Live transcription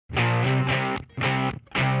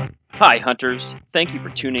Hi, hunters. Thank you for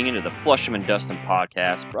tuning into the Flusham and Dustin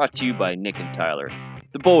podcast brought to you by Nick and Tyler,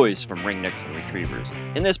 the boys from Ringnecks and Retrievers.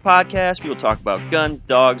 In this podcast, we will talk about guns,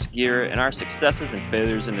 dogs, gear, and our successes and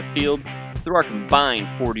failures in the field through our combined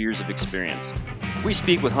 40 years of experience. We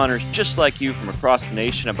speak with hunters just like you from across the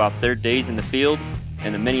nation about their days in the field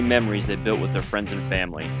and the many memories they built with their friends and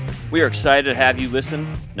family. We are excited to have you listen.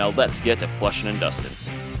 Now let's get to Flushing and Dustin.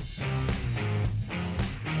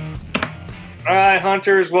 All right,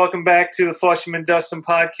 hunters, welcome back to the Flushing and Dustin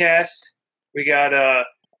podcast. We got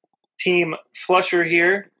Team Flusher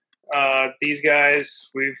here. These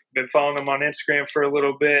guys, we've been following them on Instagram for a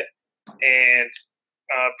little bit, and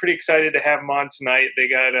pretty excited to have them on tonight. They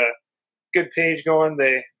got a good page going.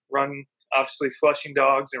 They run, obviously, Flushing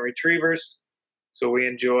Dogs and Retrievers, so we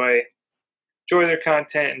enjoy their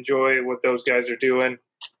content, enjoy what those guys are doing.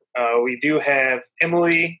 We do have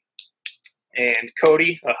Emily and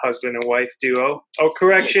Cody, a husband and wife duo. Oh,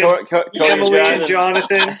 correction. Emily and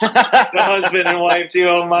Jonathan, the husband and wife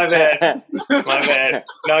duo. My bad.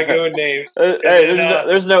 Not good with names. Hey,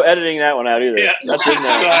 there's no editing that one out either. Yeah. That's in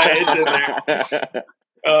there. Sorry, it's in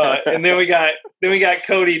there. And then we got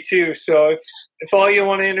Cody too. So if all you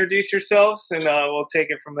want to introduce yourselves, and we'll take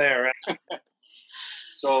it from there. Right?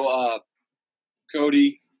 So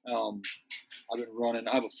Cody, I've been running.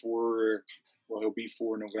 I have he'll be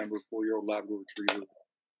 4 in November, 4-year-old Labrador Retriever.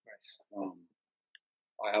 Nice.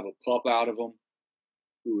 I have a pup out of him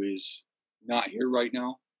who is not here right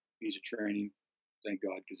now. He's a training, thank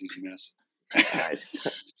God, because he's a mess. Nice.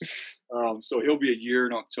 So he'll be a year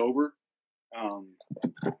in October.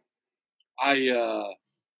 I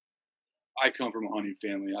come from a hunting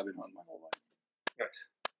family. I've been hunting my whole life. Nice.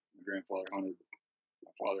 My grandfather hunted.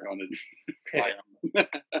 My father hunted.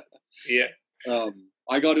 Yeah.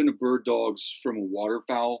 I got into bird dogs from a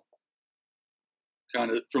waterfowl,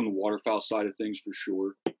 kind of from the waterfowl side of things for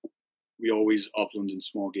sure. We always upland and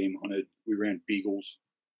small game hunted. We ran beagles.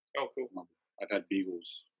 Oh, cool. I've had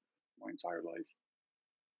beagles my entire life.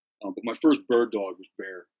 But my first bird dog was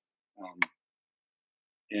bear.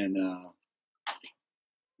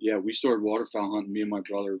 We started waterfowl hunting, me and my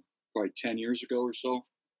brother, probably 10 years ago or so.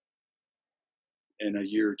 And a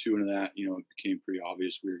year or two into that, it became pretty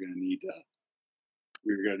obvious we were going to need a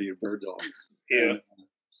bird dog. Yeah.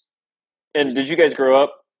 And did you guys grow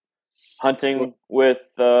up hunting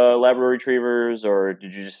with Labrador Retrievers, or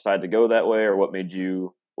did you just decide to go that way, or what made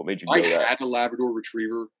you go that? I had a Labrador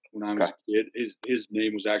Retriever when I was a kid. His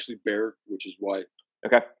name was actually Bear, which is why.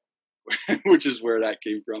 Okay. Which is where that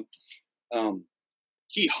came from.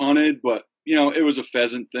 He hunted, but it was a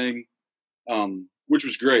pheasant thing, which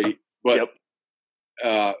was great. But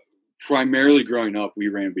primarily growing up, we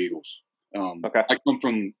ran beagles. I come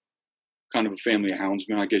from kind of a family of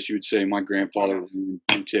houndsmen, I guess you would say. My grandfather was in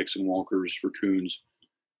ticks and walkers for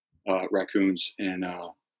raccoons, and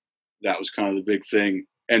that was kind of the big thing.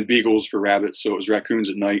 And beagles for rabbits, so it was raccoons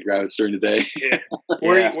at night, rabbits during the day. Yeah.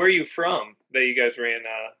 Where are you from that you guys ran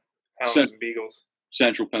hounds and beagles?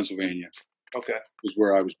 Central Pennsylvania. Okay. Is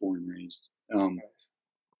where I was born and raised.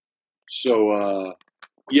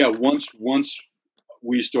 Once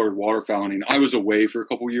we started waterfowl hunting, I was away for a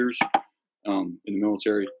couple years in the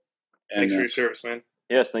military. And, Thanks for your service, man.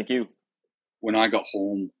 Yes, thank you. When I got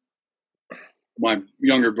home, my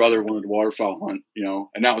younger brother wanted to waterfowl hunt,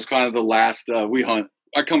 and that was kind of the last we hunt.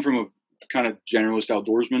 I come from a kind of generalist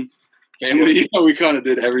outdoorsman family. We kind of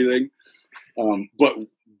did everything, but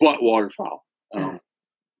waterfowl.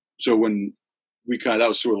 So when that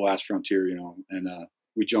was sort of the last frontier, and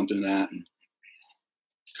we jumped into that, and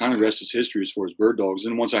kind of rest is history as far as bird dogs.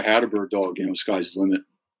 And once I had a bird dog, sky's the limit.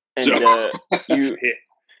 And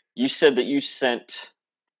you said that you sent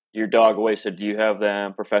your dog away. So do you have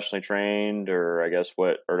them professionally trained, or I guess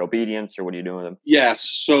or obedience, or what are you doing with them? Yes.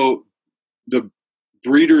 So the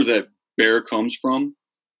breeder that Bear comes from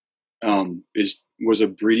was a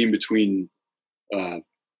breeding between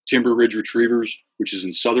Timber Ridge Retrievers, which is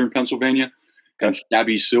in southern Pennsylvania, and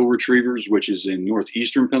Sabby Sill Retrievers, which is in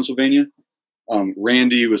northeastern Pennsylvania.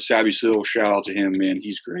 Randy with Sabby Sill, shout out to him, man.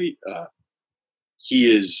 He's great.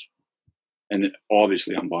 He is, and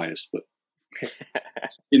obviously I'm biased, but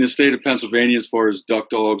in the state of Pennsylvania, as far as duck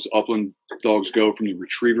dogs, upland dogs go, from the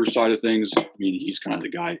retriever side of things, he's kind of the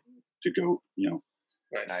guy to go,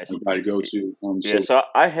 Nice. The guy to go to. So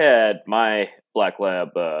I had my Black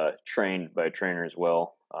Lab trained by a trainer as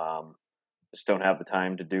well. Just don't have the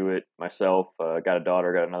time to do it myself. Got a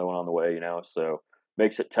daughter, got another one on the way, so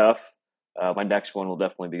makes it tough. My next one will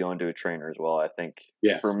definitely be going to a trainer as well. I think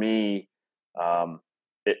for me,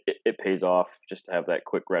 it pays off just to have that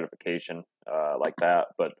quick gratification like that.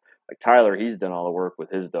 But like Tyler, he's done all the work with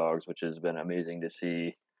his dogs, which has been amazing to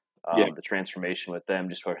see. the transformation with them,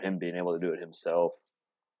 just for him being able to do it himself.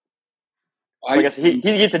 So I guess he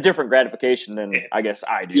gets a different gratification than I guess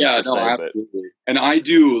I do. Yeah, no, absolutely. And I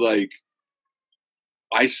do, like,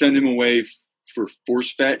 I send him away for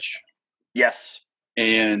force fetch. Yes.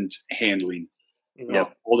 And handling.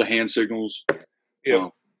 Yep. All the hand signals.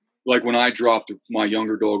 Yep. Like when I dropped my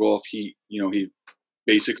younger dog off, he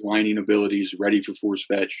basic lining abilities, ready for force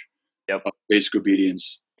fetch. Yep. Basic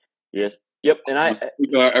obedience. Yes. Yep. And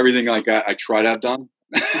everything like that I try to have done.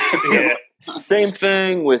 Yeah. Same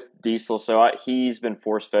thing with Diesel. So he's been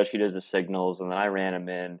force fetch. He does the signals, and then I ran him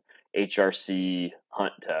in HRC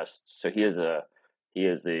hunt tests. So he has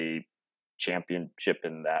a championship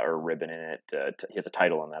in that, or ribbon in it. He has a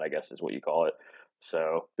title in that, I guess is what you call it.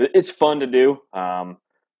 So it's fun to do.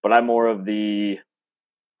 But I'm more of the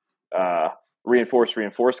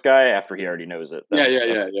reinforce guy after he already knows it.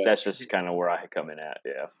 That's just kind of where I come in at.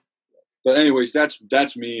 Yeah. But anyways, that's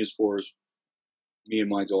me as far as me and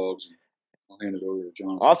my dogs. I'll hand it over to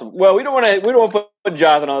Jonathan. Awesome. Well, we don't want to put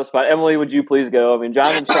Jonathan on the spot. Emily, would you please go? I mean,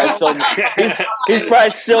 Jonathan's probably still he's probably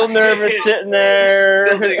still nervous sitting there.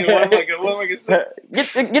 Still thinking, what am I going to say?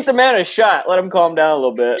 Get the man a shot. Let him calm down a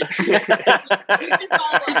little bit.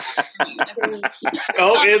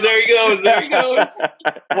 Oh, yeah, there he goes. There he goes.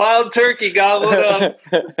 Wild turkey gobbling up.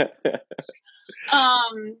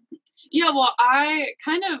 Yeah, well, I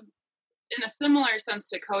kind of, in a similar sense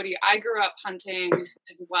to Cody, I grew up hunting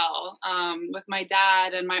as well, with my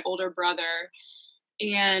dad and my older brother.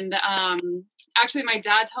 And actually, my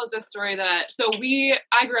dad tells this story that,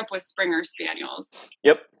 I grew up with Springer Spaniels.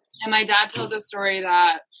 Yep. And my dad tells a story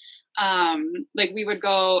that, we would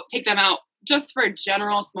go take them out just for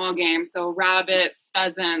general small game, so rabbits,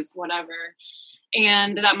 pheasants, whatever.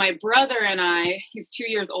 And that my brother and I, he's 2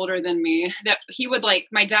 years older than me, that he would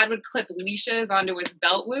my dad would clip leashes onto his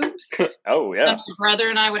belt loops. Oh, yeah. And my brother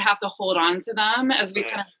and I would have to hold on to them as we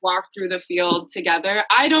kind of walked through the field together.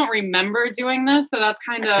 I don't remember doing this, so that's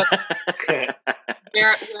kind of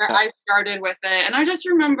where I started with it. And I just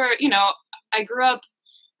remember, I grew up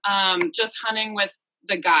just hunting with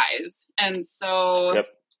the guys. And so,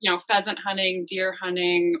 pheasant hunting, deer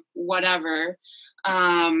hunting, whatever.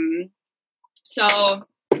 So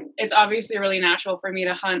it's obviously really natural for me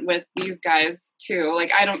to hunt with these guys too.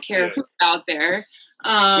 I don't care who's out there.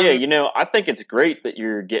 I think it's great that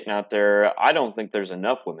you're getting out there. I don't think there's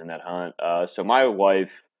enough women that hunt. So my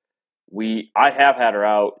wife, I have had her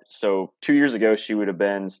out. So 2 years ago, she would have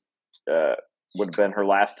been her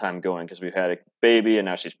last time going, because we've had a baby and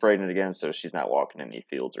now she's pregnant again. So she's not walking any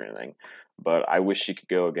fields or anything, but I wish she could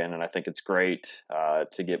go again. And I think it's great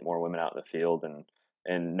to get more women out in the field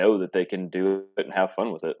and know that they can do it and have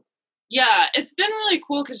fun with it. Yeah, it's been really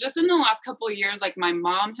cool because just in the last couple of years, my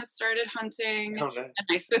mom has started hunting and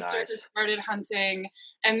my sister has started hunting,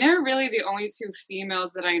 and they're really the only two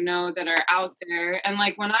females that I know that are out there. And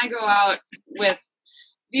when I go out with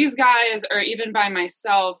these guys or even by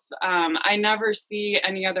myself, I never see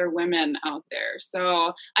any other women out there.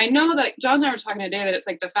 So I know that John and I were talking today that it's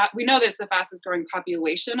we know that it's the fastest growing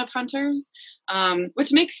population of hunters,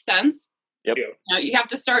 which makes sense. Yep. You have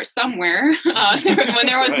to start somewhere. When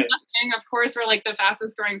there was nothing, of course, we're the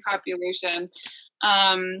fastest growing population.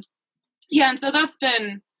 And so that's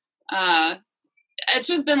been, it's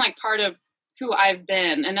just been part of who I've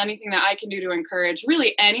been, and anything that I can do to encourage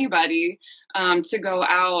really anybody to go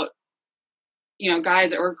out,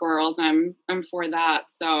 guys or girls, I'm for that.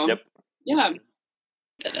 So, yeah.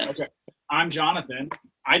 Okay. I'm Jonathan.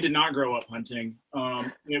 I did not grow up hunting.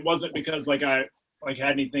 It wasn't because I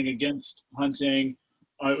had anything against hunting.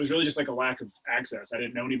 It was really just a lack of access. I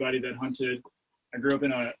didn't know anybody that hunted. I'm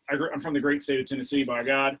from the great state of Tennessee, by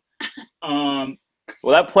God.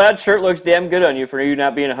 Well, that plaid shirt looks damn good on you for you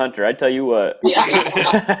not being a hunter. I tell you what.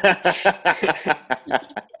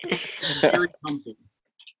 Very comfy.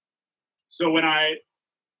 So when I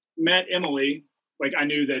met Emily, I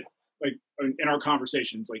knew that, in our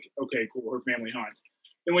conversations, okay, cool, her family hunts.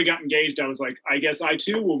 Then we got engaged. I was like, I guess I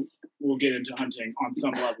too will get into hunting on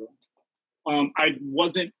some level. I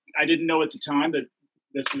didn't know at the time that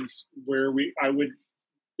this is where I would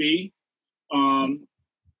be.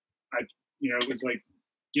 It was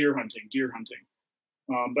deer hunting.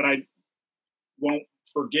 But I won't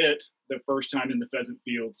forget the first time in the pheasant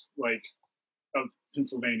fields, of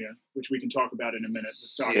Pennsylvania, which we can talk about in a minute.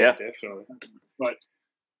 Yeah, definitely. But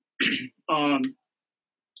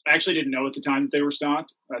I actually didn't know at the time that they were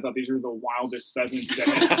stocked. I thought these were the wildest pheasants that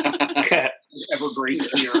had ever graced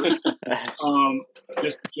the earth.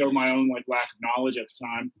 Just to show my own lack of knowledge at the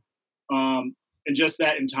time, and just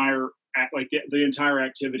that entire the entire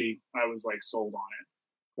activity, I was sold on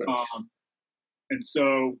it. And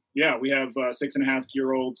so, yeah, we have a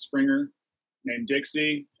 6.5-year-old Springer named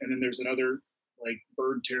Dixie, and then there's another like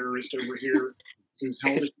bird terrorist over here who's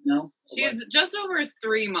how old is she now? She's just over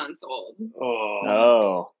 3 months old.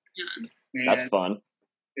 Oh, Yeah. that's fun.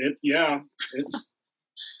 It's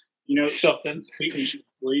something. Speaking she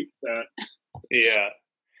sleep that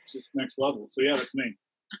it's just next level. So yeah, that's me.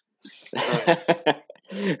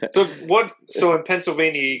 So in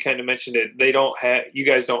Pennsylvania, you kind of mentioned it. You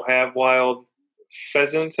guys don't have wild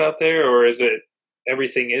pheasants out there, or is it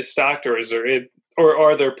everything is stocked, or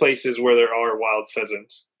are there places where there are wild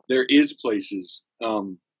pheasants? There is places.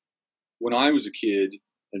 When I was a kid,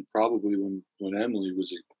 and probably when Emily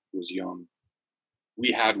was young,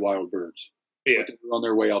 we had wild birds. Yeah, but they were on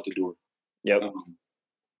their way out the door. Yep.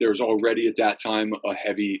 There was already at that time a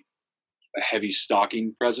heavy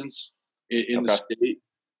stocking presence in the state.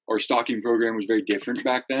 Our stocking program was very different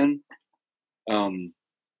back then.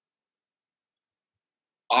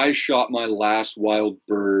 I shot my last wild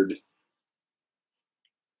bird,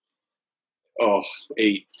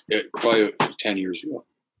 probably 10 years ago.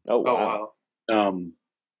 Oh, wow.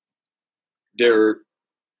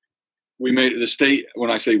 We made the state,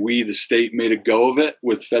 when I say we, the state made a go of it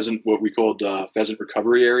with pheasant, what we called pheasant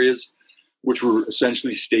recovery areas, which were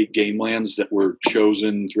essentially state game lands that were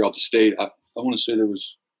chosen throughout the state. I want to say there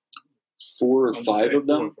was 4 or 5 of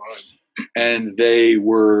them. And they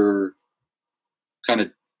were kind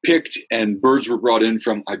of picked, and birds were brought in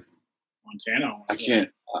from Montana.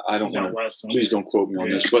 I don't want to, please don't quote me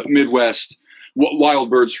on this, but Midwest,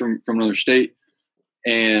 wild birds from another state.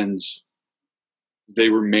 And they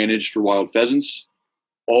were managed for wild pheasants.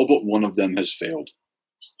 All but one of them has failed.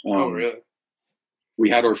 Really? We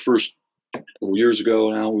had our first, years ago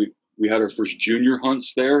now, we had our first junior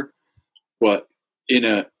hunts there, but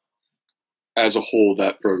as a whole,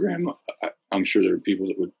 that program, I'm sure there are people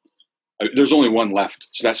that would, there's only one left,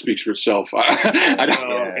 so that speaks for itself. I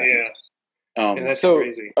don't and that's so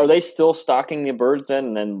crazy. Are they still stocking the birds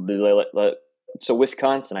then? And then so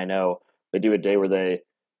Wisconsin, I know they do a day where they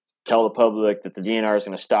tell the public that the DNR is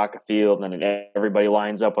going to stock a field, and then everybody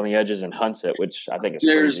lines up on the edges and hunts it, which I think is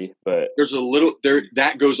crazy. But there's a little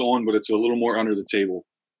that goes on, but it's a little more under the table.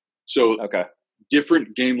 So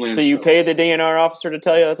different game lands. So you pay the DNR officer to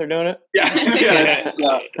tell you that they're doing it? Yeah.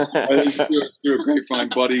 You're a grapevine,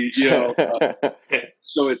 buddy.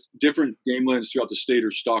 So it's different game lands throughout the state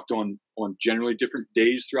are stocked on generally different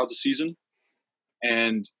days throughout the season,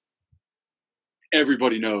 and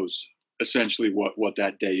everybody knows essentially what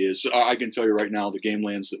that day is. So I can tell you right now, the game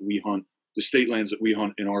lands that we hunt, the state lands that we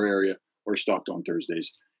hunt in our area, are stocked on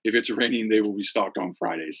Thursdays. If it's raining, they will be stocked on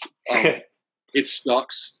Fridays. It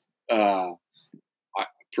sucks.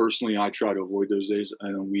 Personally, I try to avoid those days. I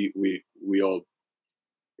know we all.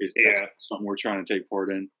 It's something we're trying to take part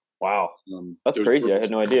in. Wow, that's crazy. I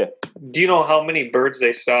had no idea. Do you know how many birds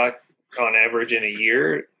they stock on average in a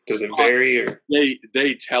year? Does it vary? Or?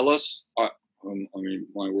 They tell us. I mean,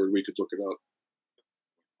 my word, we could look it up.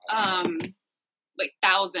 Like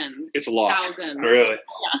thousands. It's a lot. Thousands. Really?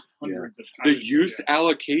 Yeah. The youth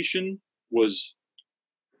allocation was,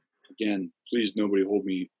 again, please nobody hold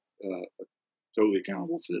me totally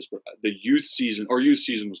accountable for this, but our youth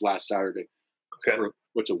season was last Saturday. Okay. For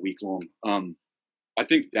what's a week long. I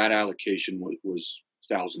think that allocation was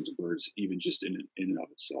thousands of birds, even just in and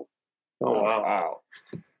of itself. Oh, wow.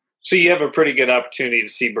 So you have a pretty good opportunity to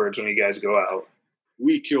see birds when you guys go out.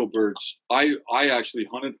 We kill birds. I actually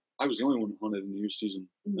hunted. I was the only one who hunted in the youth season.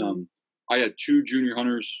 Mm-hmm. I had 2 junior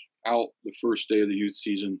hunters out the first day of the youth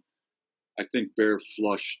season. I think bear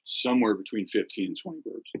flushed somewhere between 15 and 20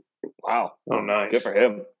 birds. Wow. Oh, nice. Good for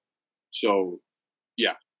him. So,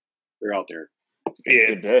 yeah, they're out there. Yeah.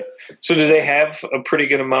 Good day. So do they have a pretty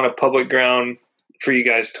good amount of public ground for you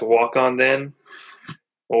guys to walk on then?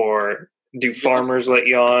 Or do farmers let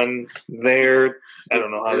you on there? I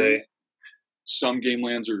don't know how they... Some game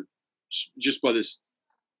lands are just by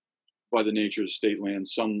the nature of the state land.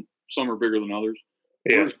 Some are bigger than others.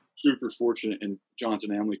 Yeah. We're super fortunate, and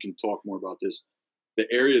Jonathan and Emily can talk more about this. The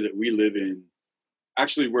area that we live in,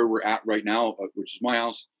 actually where we're at right now, which is my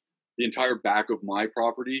house, the entire back of my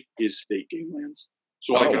property is state game lands.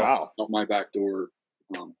 So I can open up my back door,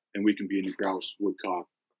 and we can be in the grouse, woodcock,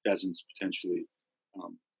 pheasants potentially,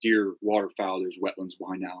 deer, waterfowl. There's wetlands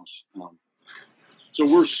behind the house. So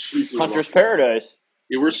we're super Hunter's lucky. paradise.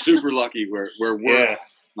 Yeah, we're super lucky where we're. Yeah.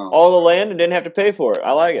 All the land and didn't have to pay for it.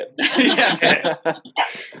 I like it.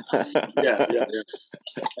 yeah.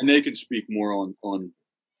 And they can speak more on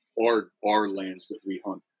our lands that we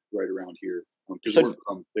hunt right around here. Because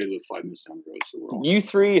they live 5 minutes down the road. So we're all. You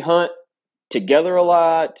 3 hunt together a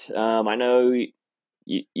lot. I know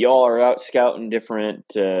y'all are out scouting different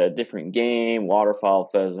game, waterfowl,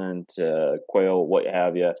 pheasant, quail, what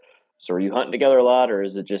have you. So are you hunting together a lot, or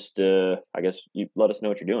is it just? I guess you let us know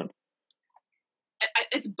what you're doing.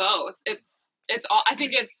 It's both. It's all. I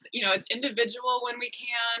think it's it's individual when we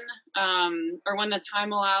can, or when the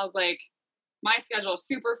time allows. Like my schedule is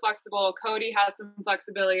super flexible. Cody has some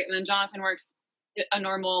flexibility, and then Jonathan works a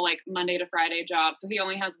normal like Monday to Friday job, so he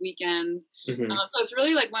only has weekends. Mm-hmm. So it's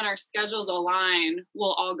really like when our schedules align,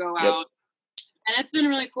 we'll all go out. And it's been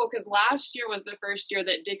really cool because last year was the first year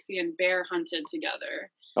that Dixie and Bear hunted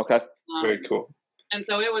together. Okay. Very cool. And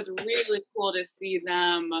so it was really cool to see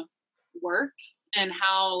them work and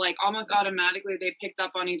how like almost automatically they picked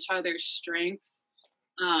up on each other's strengths,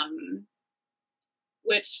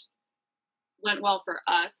 which went well for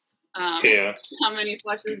us. How many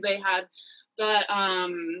flushes they had. But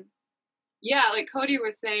like Cody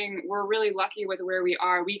was saying, we're really lucky with where we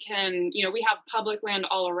are. We can, we have public land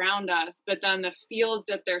all around us, but then the fields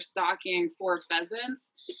that they're stocking for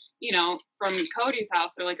pheasants, from Cody's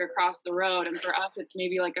house, they're like across the road. And for us, it's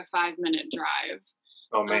maybe like a 5-minute drive.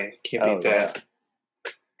 Oh man, can't beat that.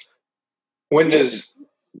 Yeah. When does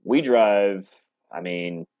we drive? I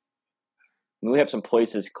mean, we have some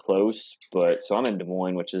places close, but so I'm in Des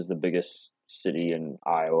Moines, which is the biggest city in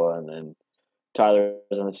Iowa, and then Tyler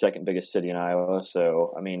is in the second biggest city in Iowa.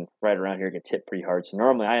 So, I mean, right around here gets hit pretty hard. So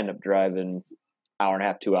normally I end up driving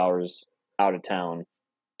 1.5, 2 hours out of town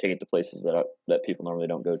to get to places that people normally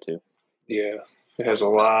don't go to. Yeah, it has a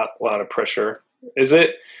lot of pressure. Is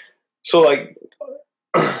it so? Like,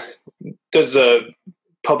 does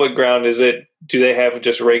public ground? Do they have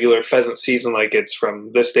just regular pheasant season? Like it's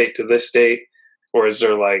from this date to this date, or is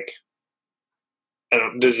there like?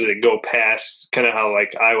 Does it go past kind of how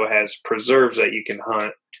like Iowa has preserves that you can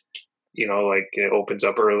hunt? Like it opens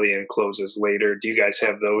up early and closes later. Do you guys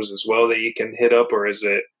have those as well that you can hit up, or is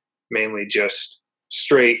it mainly just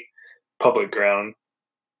straight public ground?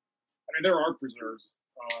 I mean, there are preserves.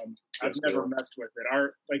 I've never messed with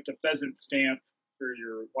it. Like the pheasant stamp for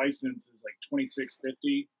your license is like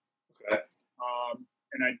 $26.50. Okay.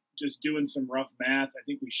 And I just doing some rough math. I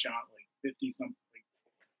think we shot like 50 something.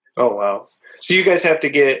 Oh wow! So you guys have to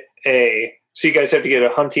get a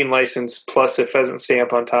hunting license plus a pheasant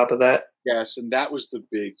stamp on top of that. Yes, and that was the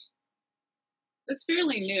big. It's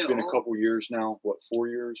fairly new. It's been a couple years now. What, 4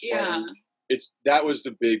 years? Yeah. That was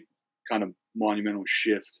the big kind of monumental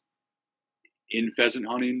shift in pheasant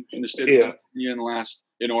hunting in the state of Pennsylvania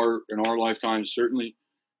in our lifetimes. Certainly,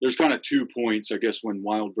 there's kind of 2 points, I guess, when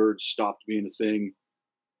wild birds stopped being a thing,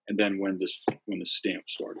 and then when the stamp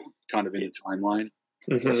started, kind of in the timeline.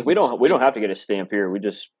 Mm-hmm. So we don't have to get a stamp here. We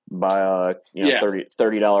just buy a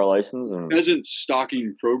 $30 license. And pheasant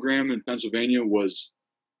stocking program in Pennsylvania was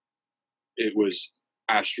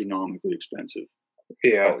astronomically expensive.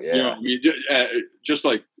 Yeah. Oh, yeah. Just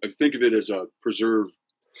like think of it as a preserve.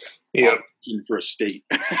 Yeah. For a state.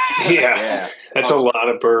 Yeah. That's a lot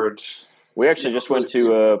of birds. We actually just went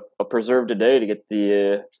to a preserve today to get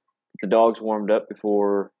the dogs warmed up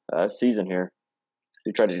before season here.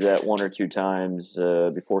 We try to do that 1 or 2 times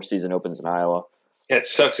before season opens in Iowa. Yeah, it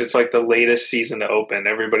sucks. It's like the latest season to open.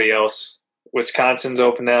 Everybody else, Wisconsin's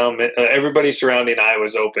open now. Everybody surrounding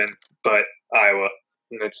Iowa's open, but Iowa.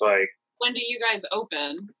 And it's like. When do you guys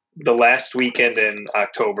open? The last weekend in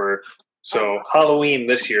October. So Halloween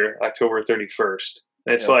this year, October 31st.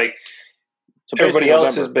 And it's like so everybody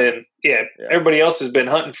else has been, everybody else has been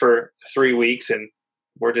hunting for 3 weeks, and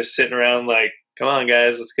we're just sitting around like, come on,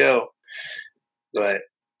 guys, let's go. But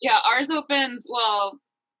ours opens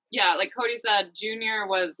like Cody said, Junior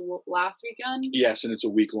was last weekend. Yes, and it's a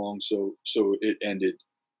week long, so it ended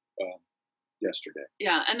yesterday.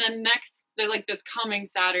 Yeah, and then this coming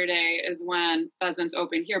Saturday is when pheasants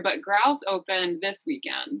open here, but grouse opened this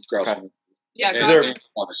weekend. Grouse. Okay. Yeah, this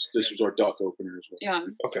was our duck opener as well. Yeah.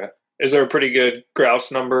 Okay. Is there a pretty good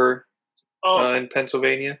grouse number in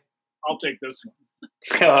Pennsylvania? I'll take this one.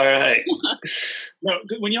 All right. No,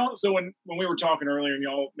 when we were talking earlier and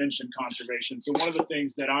y'all mentioned conservation, so one of the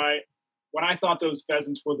things that when I thought those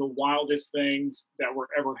pheasants were the wildest things that were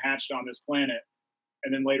ever hatched on this planet,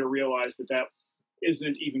 and then later realized that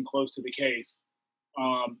isn't even close to the case.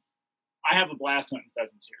 I have a blast hunting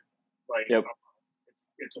pheasants here. Like,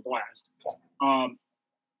 it's a blast.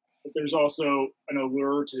 But there's also an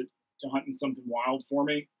allure to hunting something wild for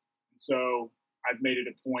me. So I've made it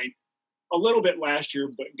a point a little bit last year,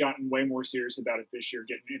 but gotten way more serious about it this year,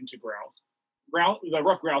 getting into grouse. The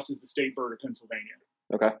rough grouse is the state bird of Pennsylvania.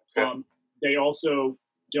 Okay. They also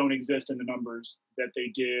don't exist in the numbers that they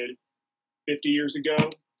did 50 years ago.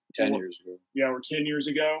 10 years ago. Yeah, or 10 years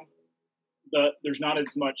ago. there's not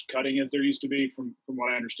as much cutting as there used to be from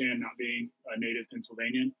what I understand, not being a native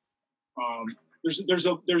Pennsylvanian.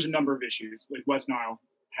 There's a number of issues like West Nile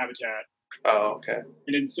habitat. Oh, okay.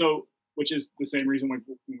 And then which is the same reason when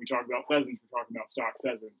we talk about pheasants, we're talking about stock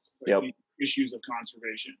pheasants. Like the issues of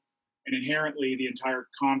conservation. And inherently, the entire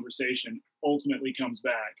conversation ultimately comes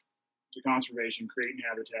back to conservation, creating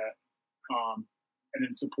habitat, and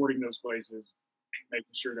then supporting those places,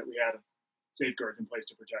 making sure that we had safeguards in place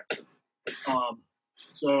to protect them.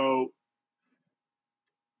 So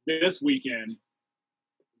this weekend is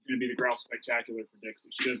going to be the Grouse Spectacular for Dixie.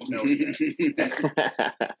 She doesn't know it yet.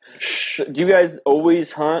 So do you guys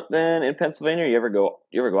always hunt then in Pennsylvania? You ever go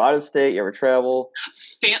out of state? You ever travel?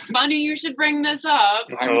 Funny you should bring this up.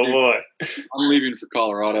 Oh boy. I'm leaving for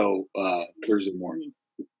Colorado Thursday morning.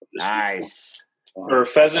 Nice. For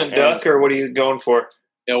pheasant, duck, or what are you going for?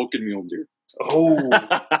 Elk and mule deer.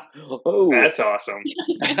 Oh, that's awesome.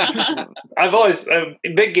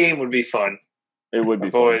 Big game would be fun. It would be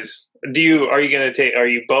fun. Always. Are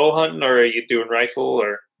you bow hunting or are you doing rifle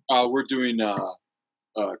or? We're doing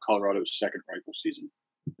Colorado's second rifle season.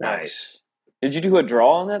 Nice. Did you do a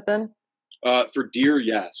draw on that then? For deer,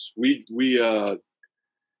 yes. We it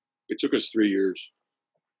took us 3 years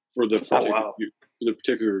for the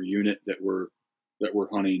particular unit that we're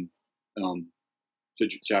hunting to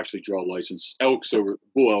actually draw a license.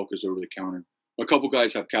 Bull elk is over the counter. A couple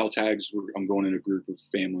guys have cow tags. I'm going in a group of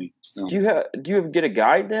family. Do you get a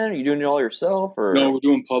guide then? Are you doing it all yourself or? No, we're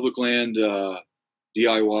doing public land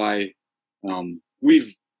DIY.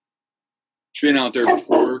 We've been out there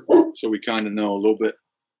before, so we kind of know a little bit.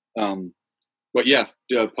 But yeah,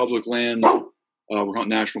 public land. We're hunting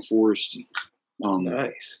national forest.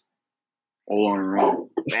 Nice. All on our own.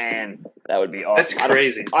 Man, that would be awesome. That's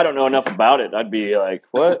crazy. I don't know enough about it. I'd be like,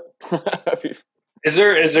 what? Is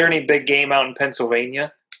there any big game out in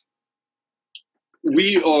Pennsylvania?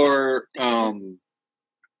 We are,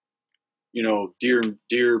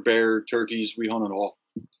 deer, bear, turkeys. We hunt it all.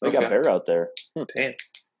 They got bear out there. Damn.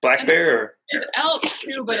 Black bear? Or? There's elk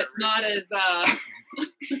too, but it's not as.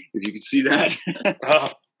 If you can see that.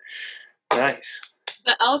 Oh, nice.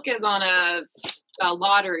 The elk is on a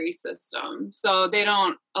lottery system, so they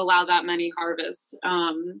don't allow that many harvests.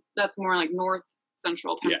 That's more like north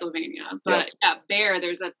central Pennsylvania. Yeah. But bear,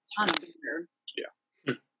 there's a ton of bear.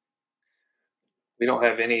 Yeah. We don't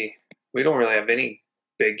really have any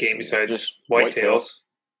big game besides just whitetails.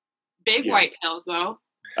 Big whitetails though.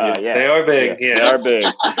 Yeah. They are big. Yeah. They are big.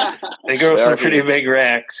 They grow some pretty big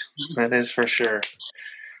racks. That is for sure.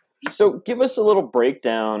 So give us a little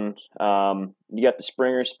breakdown. You got the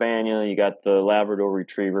Springer Spaniel, you got the Labrador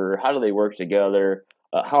Retriever. How do they work together?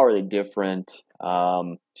 How are they different?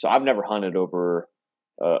 So I've never hunted over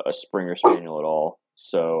a Springer Spaniel at all.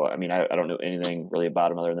 So, I mean, I don't know anything really about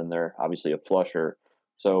them other than they're obviously a flusher.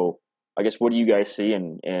 So I guess what do you guys see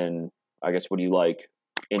and I guess what do you like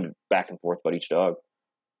in back and forth about each dog?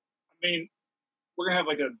 I mean, we're going to have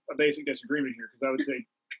like a basic disagreement here because I would say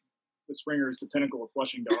the Springer is the pinnacle of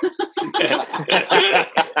flushing dogs.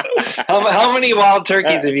 How many wild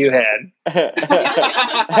turkeys have you had? A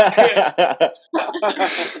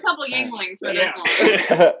couple Yinglings for this one.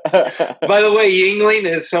 By the way, Yuengling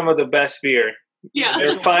is some of the best beer. Yeah.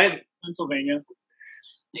 They're fine. Pennsylvania.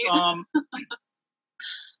 Yeah.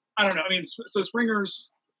 I don't know. I mean, so Springers,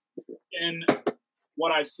 in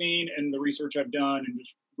what I've seen and the research I've done and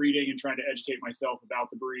just reading and trying to educate myself about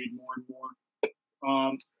the breed more and more,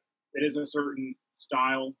 it is a certain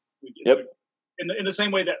style. Yep. In the same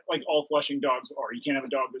way that like all flushing dogs are. You can't have a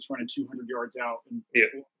dog that's running 200 yards out and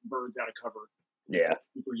birds out of cover. Yeah. It's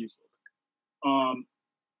super useless.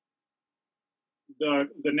 The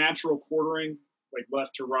natural quartering, like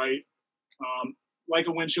left to right, like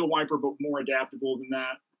a windshield wiper, but more adaptable than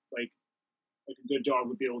that. Like a good dog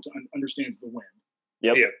would be able to understands the wind.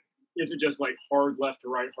 Yep. Isn't just like hard left to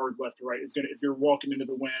right, hard left to right. It's gonna, if you're walking into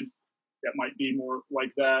the wind, that might be more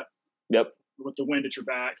like that. Yep. With the wind at your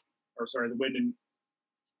back, the wind in.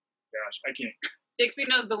 Gosh, I can't. Dixie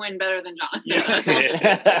knows the wind better than John. Yeah.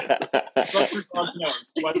 Trust your dog's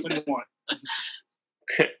nose. Lesson 1.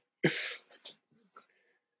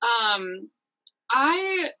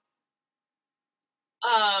 I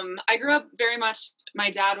grew up very much.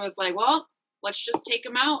 My dad was like, "Well, let's just take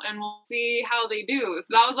them out and we'll see how they do." So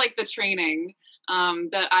that was like the training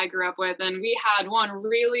that I grew up with. And we had one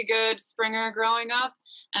really good Springer growing up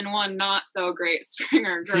and one not so great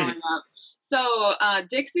Springer growing up. So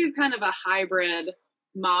Dixie's kind of a hybrid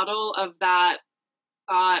model of that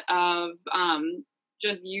thought of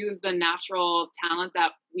just use the natural talent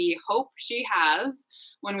that we hope she has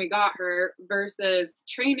when we got her versus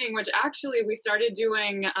training, which actually we started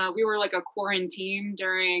doing. We were like a quarantine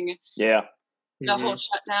during the whole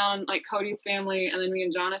shutdown, like Cody's family and then me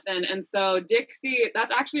and Jonathan. And so Dixie,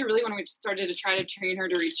 that's actually really when we started to try to train her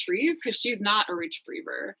to retrieve, because she's not a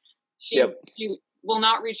retriever. She will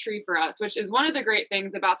not retrieve for us, which is one of the great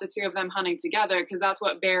things about the two of them hunting together, because that's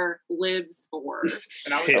what Bear lives for.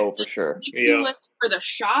 And I would, for sure. Dixie lives for the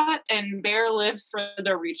shot and Bear lives for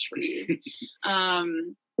the retrieve.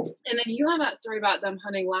 And then you have that story about them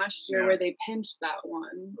hunting last year where they pinched that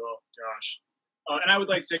one. Oh, gosh. And I would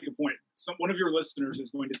like to take a point. One of your listeners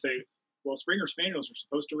is going to say, well, Springer Spaniels are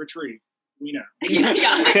supposed to retrieve. We know.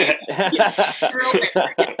 Yeah.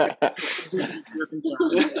 You're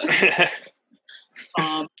concerned.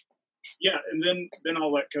 And then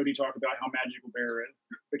I'll let Cody talk about how magical Bear is,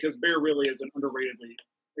 because Bear really is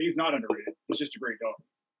he's not underrated. He's just a great dog.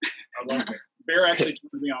 I love Bear. Bear actually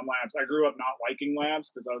turned me on labs. I grew up not liking labs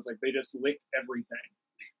because I was like, they just lick everything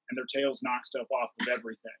and their tails knock stuff off of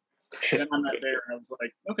everything. And then I met Bear and I was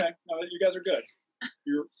like, okay, no, you guys are good.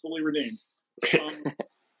 You're fully redeemed.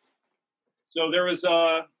 So there was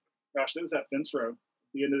there was that fence row.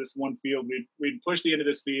 The end of this one field, we'd pushed the end of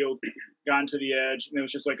this field, gotten to the edge, and it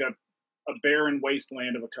was just like a barren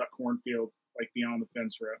wasteland of a cut cornfield, like beyond the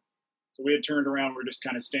fence row. So we had turned around, we were just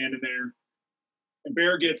kind of standing there, and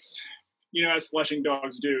Bear gets, as Flushing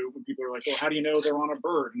dogs do, when people are like, well, how do you know they're on a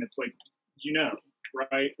bird? And it's like,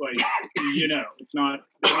 right? Like, it's not,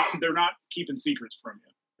 they're not keeping secrets from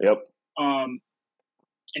you. Yep. And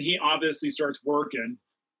he obviously starts working,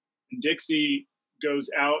 and Dixie goes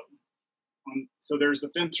out. So there's a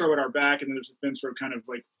fence row at our back, and then there's a fence row kind of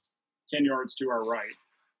like 10 yards to our right.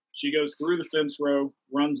 She goes through the fence row,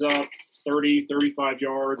 runs up 30, 35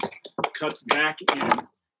 yards, cuts back in,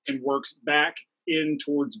 and works back in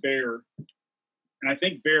towards Bear. And I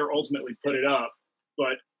think Bear ultimately put it up,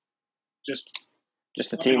 but just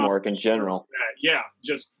the teamwork in general. Yeah,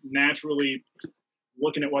 just naturally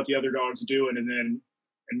looking at what the other dog's doing and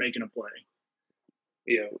making a play.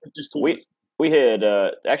 Yeah, just cool. We had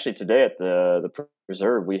actually today at the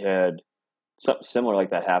preserve, we had something similar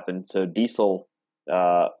like that happen. So Diesel,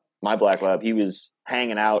 my black lab, he was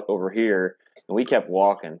hanging out over here, and we kept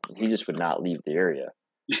walking. And he just would not leave the area,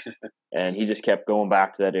 and he just kept going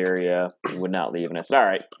back to that area and would not leave. And I said, "All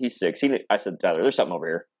right, he's 6." I said, "Tyler, there's something over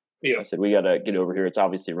here." Yeah. I said, "We got to get over here. It's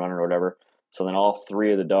obviously running or whatever." So then all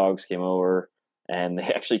 3 of the dogs came over, and they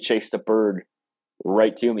actually chased a bird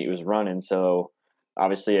right to me. It was running, so.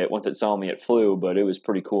 Obviously, once it saw me, it flew, but it was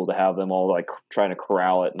pretty cool to have them all like trying to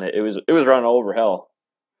corral it, and it was running all over hell.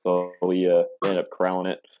 So we ended up corralling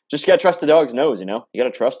it. Just gotta trust the dog's nose, you gotta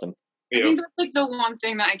trust them. I think that's like the one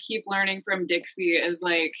thing that I keep learning from Dixie is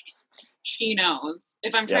like she knows.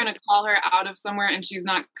 If I'm trying to call her out of somewhere and she's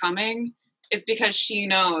not coming, it's because she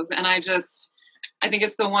knows. And I think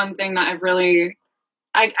it's the one thing that I've really.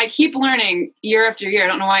 I keep learning year after year. I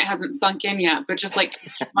don't know why it hasn't sunk in yet, but just like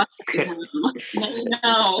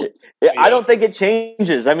no. Yeah, I don't think it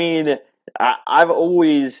changes. I mean, I've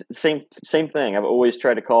always same thing. I've always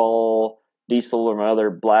tried to call Diesel or my other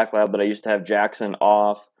black lab that I used to have, Jackson,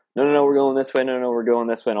 off. No, we're going this way. No, we're going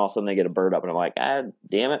this way. And all of a sudden they get a bird up, and I'm like, God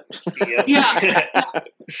damn it. Yeah.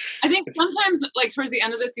 I think sometimes, like towards the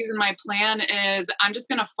end of the season, my plan is I'm just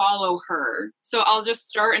going to follow her. So I'll just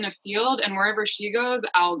start in a field, and wherever she goes,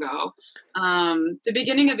 I'll go. The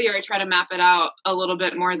beginning of the year, I try to map it out a little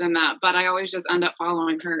bit more than that, but I always just end up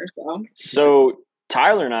following her. So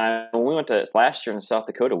Tyler and I, when we went to last year in South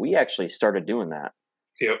Dakota, we actually started doing that.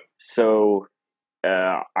 Yep. So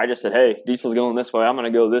I just said, hey, Diesel's going this way. I'm going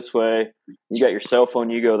to go this way. You got your cell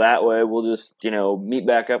phone. You go that way. We'll just, meet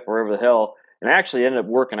back up wherever the hell. And it actually ended up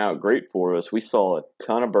working out great for us. We saw a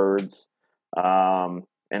ton of birds. And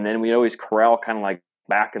then we always corral kind of like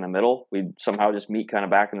back in the middle. We'd somehow just meet kind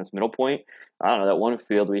of back in this middle point. I don't know, that one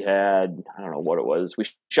field we had, I don't know what it was. We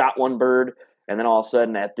shot one bird, and then all of a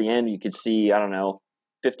sudden at the end you could see,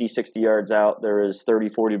 50, 60 yards out, there was 30,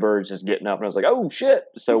 40 birds just getting up. And I was like, oh, shit.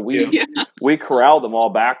 So we corralled them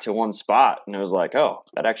all back to one spot. And it was like, oh,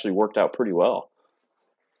 that actually worked out pretty well.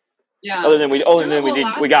 Yeah. Other than we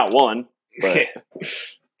got one. But.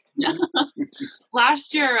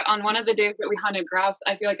 Last year, on one of the days that we hunted grouse,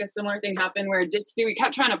 I feel like a similar thing happened where Dixie, we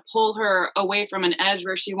kept trying to pull her away from an edge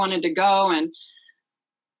where she wanted to go. And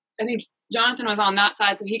I think Jonathan was on that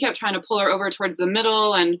side, so he kept trying to pull her over towards the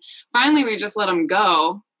middle, and finally we just let him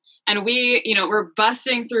go. And we're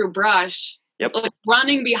busting through brush, like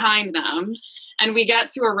running behind them, and we get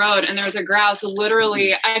to a road, and there's a grouse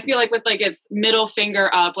literally, I feel like with like its middle finger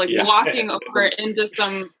up, like walking over into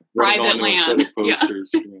some private land.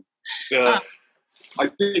 I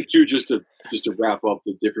think too, just to just to wrap up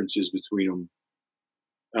the differences between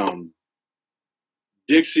them.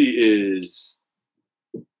 Dixie is,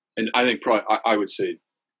 and I think probably I would say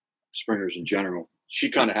springers in general. She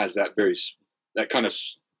kind of has that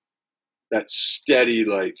that steady,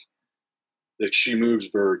 like she moves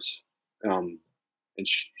birds, and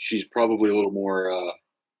she's probably a little more.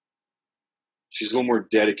 She's a little more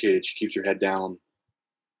dedicated. She keeps her head down,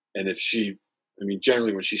 and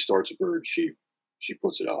generally when she starts a bird, she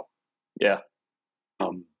puts it up. Yeah.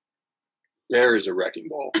 Bear is a wrecking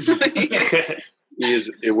ball. He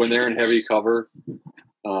is, when they're in heavy cover,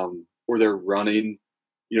 or they're running,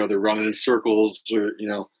 they're running in circles, or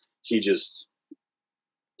he just.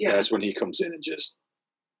 Yeah. That's when he comes in and just,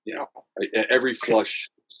 every flush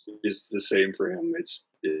is the same for him. It's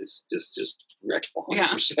just wreck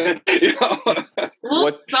 100%. Yeah.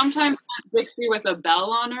 We'll sometimes hunt Dixie with a bell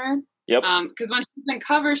on her. Yep. Because when she's in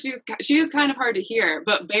cover, she is kind of hard to hear.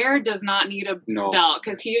 But Bear does not need a bell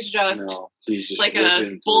because he's just like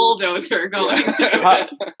a bulldozer going. Yeah.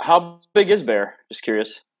 How big is Bear? Just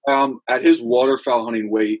curious. At his waterfowl hunting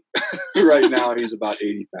weight right now, he's about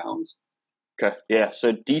 80 pounds. Okay. Yeah.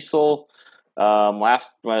 So Diesel,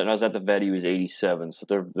 last when I was at the vet, he was 87. So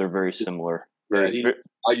they're very similar.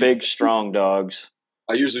 Big, strong dogs.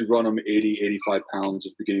 I usually run them 80, 85 pounds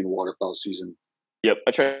at the beginning of the waterfowl season. Yep.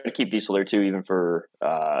 I try to keep Diesel there too, even for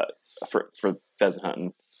pheasant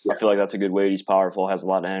hunting. Yeah. I feel like that's a good weight. He's powerful, has a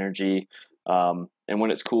lot of energy, and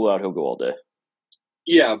when it's cool out, he'll go all day.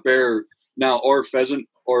 Yeah, Bear. Now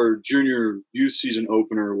our junior youth season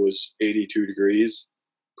opener was 82 degrees.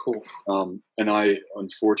 Cool. And I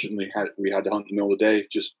unfortunately had to hunt in the middle of the day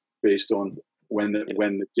just based on when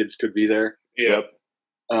the kids could be there. Yep.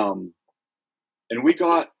 And we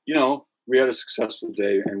got, we had a successful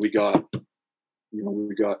day, and we got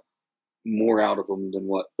more out of them than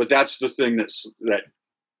what. But that's the thing that is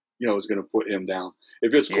going to put him down.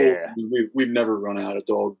 If it's cold, we've never run out of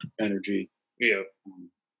dog energy. Yeah.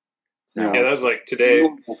 Yeah, that was like today.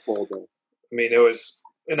 I mean, it was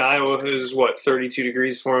in Iowa. It was 32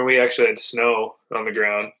 degrees this morning. We actually had snow on the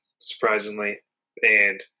ground, surprisingly,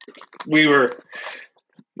 and we were,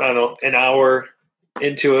 I don't know, an hour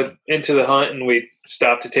into the hunt, and we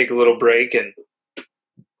stopped to take a little break, and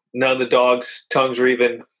none of the dogs' tongues were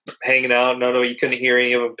even hanging out. No, you couldn't hear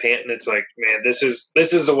any of them panting. It's like, man, this is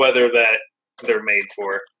the weather that they're made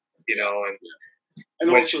for,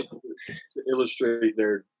 And also to illustrate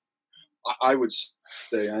their. I would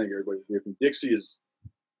say, I think everybody agrees with me, Dixie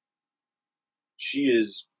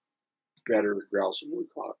is better at grouse and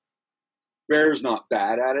woodcock. Bear's not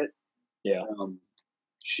bad at it. Yeah.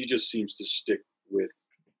 She just seems to stick with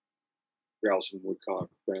grouse and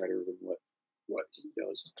woodcock better than what he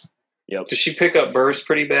does. Yep. Does she pick up burrs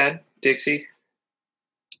pretty bad, Dixie?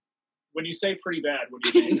 When you say pretty bad, what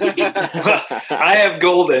do you mean? I have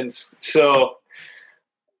Goldens, so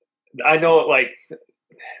I know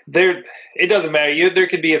it doesn't matter. There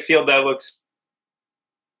could be a field that looks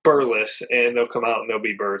burless, and they'll come out and there'll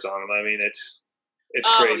be birds on them. I mean, it's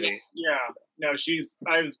crazy. Yeah. No,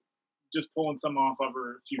 I was just pulling some off of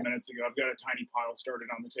her a few minutes ago. I've got a tiny pile started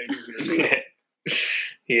on the table here. So.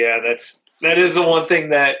 Yeah, that is the one thing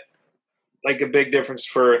that, like, a big difference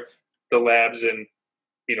for the labs and,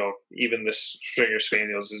 even the stringer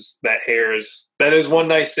spaniels is that hair that is one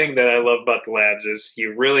nice thing that I love about the labs is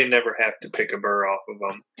you really never have to pick a burr off of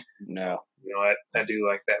them. No. I do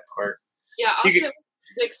like that part. Yeah, I'll get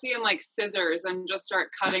Dixie and scissors and just start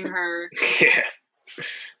cutting her. Yeah.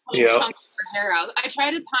 Chunk of her hair out. I try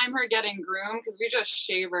to time her getting groomed because we just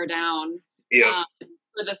shave her down. Yeah.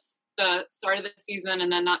 For the start of the season, and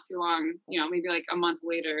then not too long, maybe like a month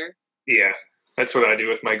later. Yeah, that's what I do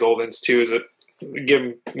with my Goldens too. Is give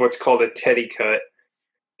them what's called a teddy cut,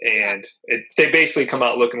 and they basically come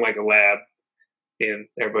out looking like a lab, and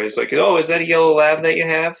everybody's like, "Oh, is that a yellow lab that you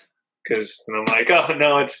have?" And I'm like, "Oh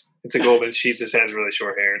no, it's a Golden. She just has really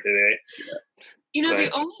short hair today." Yeah.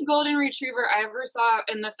 The only golden retriever I ever saw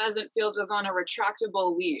in the pheasant fields was on a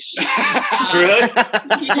retractable leash. Really?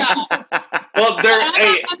 Yeah. Well,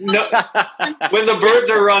 when the birds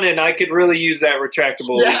are running, I could really use that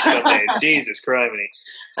retractable leash some days. Jesus Christ.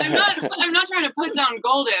 I'm not trying to put down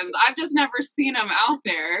Goldens. I've just never seen them out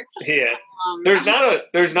there. Yeah. There's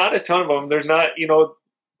not a ton of them. There's not,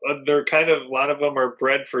 they're kind of, a lot of them are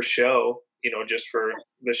bred for show, just for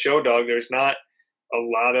the show dog. There's not a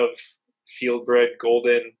lot of field bred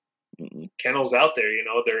golden kennels out there.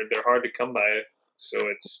 They're hard to come by. So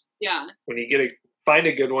it's, when you find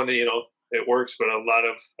a good one, it works. But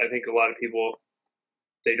I think a lot of people,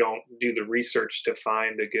 they don't do the research to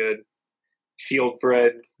find a good field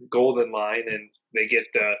bred golden line, and they get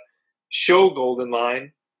the show golden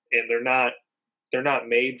line, and they're not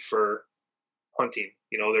made for hunting.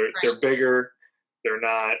 You know, they're bigger. They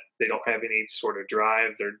don't have any sort of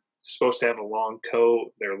drive. They're supposed to have a long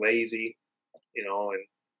coat. They're lazy, you know, and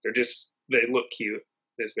they look cute.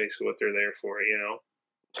 That's basically what they're there for, you know.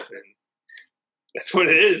 And that's what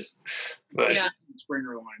it is. But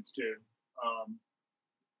Springer lines too.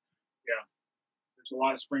 There's a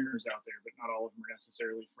lot of Springers out there, but not all of them are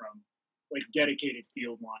necessarily from like dedicated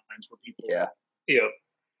field lines where people. Yeah. Yeah.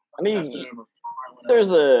 I mean,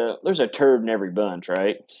 there's a turd in every bunch,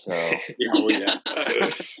 right? So yeah.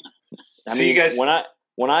 I mean,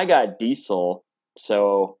 when I got Diesel,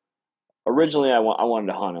 so originally I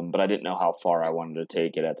wanted to hunt him, but I didn't know how far I wanted to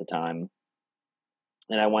take it at the time.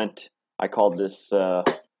 And I called this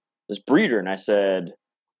breeder and I said,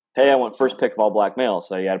 "Hey, I want first pick of all black males,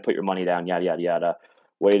 so you got to put your money down, yada yada yada."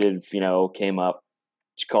 Waited, came up.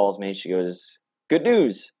 She calls me. She goes, "Good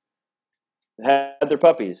news. Had their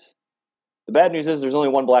puppies. The bad news is there's only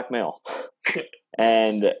one black male."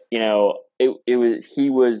 And he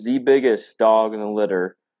was the biggest dog in the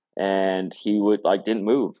litter, and he didn't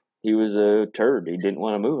move. He was a turd. He didn't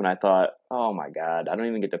want to move, and I thought, oh my god, I don't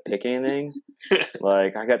even get to pick anything.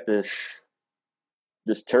 Like, I got this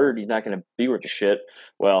turd. He's not going to be worth the shit.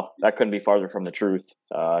 Well, that couldn't be farther from the truth.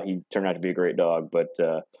 He turned out to be a great dog, but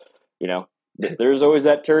there's always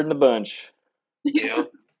that turd in the bunch. Yeah.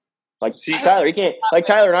 Tyler, he can't. Like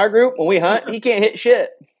Tyler in our group, when we hunt, he can't hit shit.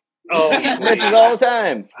 Oh, he misses all the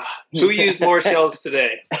time. Who used more shells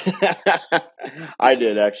today? I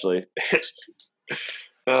did, actually.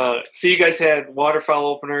 So you guys had waterfowl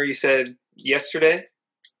opener. You said yesterday.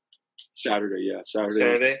 Saturday, yeah,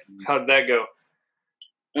 Saturday. How did that go?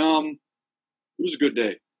 It was a good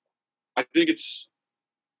day. I think it's,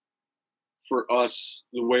 for us,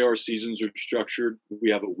 the way our seasons are structured, we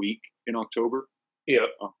have a week in October. Yeah.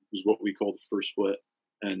 Is what we call the first split.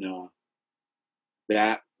 And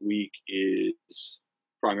that week is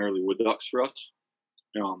primarily wood ducks for us.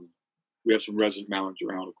 We have some resident mallards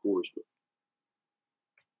around, of course, but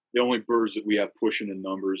the only birds that we have pushing in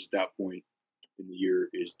numbers at that point in the year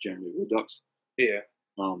is generally wood ducks. Yeah.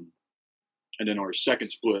 And then our second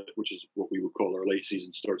split, which is what we would call our late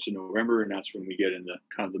season, starts in November, and that's when we get into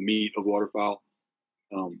kind of the meat of waterfowl.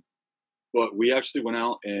 But we actually went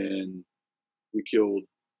out and we killed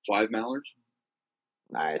 5 mallards.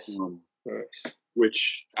 Nice. Nice.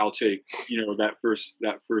 Which I'll take. That first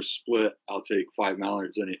split, I'll take 5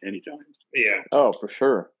 mallards anytime. Yeah. Oh, for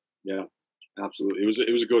sure. Yeah, absolutely.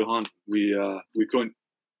 It was a good hunt. We couldn't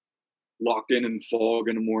locked in fog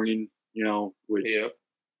in the morning. Which. Yeah.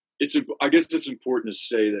 I guess it's important to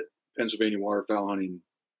say that Pennsylvania waterfowl hunting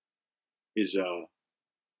is,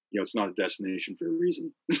 it's not a destination for a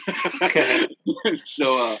reason.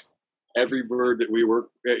 So every bird that we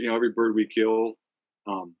work, every bird we kill,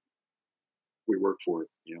 we work for it.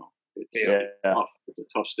 It's tough. It's a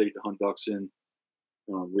tough state to hunt ducks in.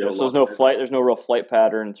 So there's no real flight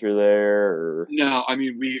pattern through there. Or... No, I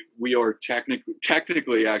mean we are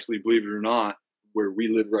technically, actually, believe it or not, where we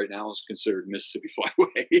live right now is considered Mississippi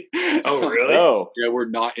Flyway. Oh, really? Oh. Yeah, we're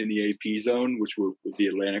not in the AP zone, which would the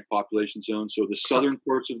Atlantic population zone. So the southern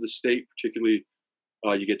parts of the state, particularly,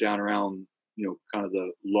 you get down around, kind of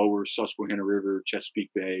the lower Susquehanna River,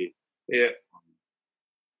 Chesapeake Bay. Yeah.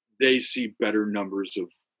 They see better numbers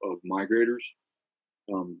of migrators.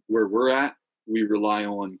 Where we're at, we rely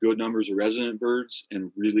on good numbers of resident birds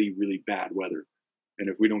and really, really bad weather. And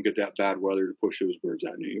if we don't get that bad weather to push those birds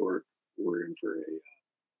out of New York, we're in for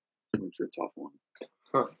a tough one.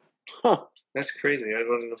 Huh. That's crazy. I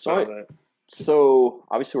wouldn't have thought that. So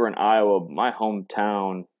obviously we're in Iowa. My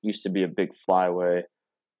hometown used to be a big flyway,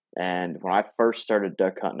 and when I first started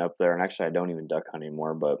duck hunting up there, and actually I don't even duck hunt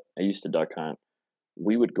anymore, but I used to duck hunt.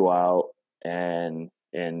 We would go out, and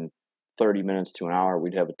in 30 minutes to an hour,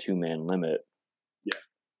 we'd have a 2-man limit.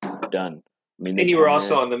 Yeah, done. I mean, and you were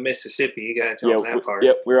also on the Mississippi. You got to tell them that part.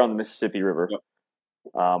 Yep, we were on the Mississippi River. Yep.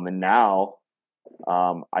 And now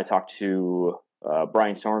I talked to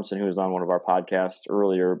Brian Sorensen, who was on one of our podcasts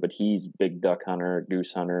earlier, but he's a big duck hunter,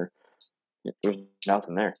 goose hunter. There's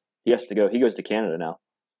nothing there. He has to go. He goes to Canada now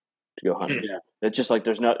to go hunting. Yeah. It's just like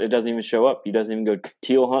it doesn't even show up. He doesn't even go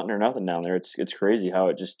teal hunting or nothing down there. It's crazy how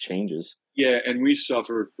it just changes. Yeah, and we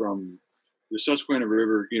suffer from the Susquehanna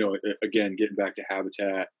River. Again, getting back to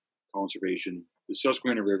habitat conservation, the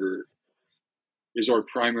Susquehanna River is our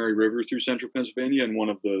primary river through central Pennsylvania and one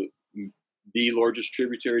of the largest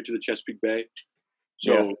tributary to the Chesapeake Bay.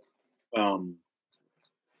 So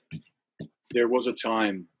there was a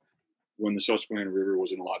time when the Susquehanna River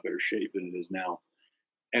was in a lot better shape than it is now.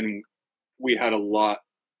 And we had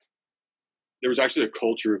there was actually a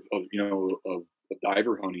culture of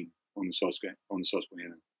diver hunting on the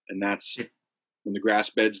Susquehanna, and that's when the grass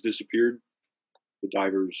beds disappeared, the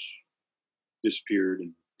divers disappeared,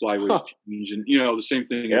 and flyways changed, and the same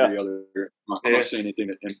thing every other. I'm not saying anything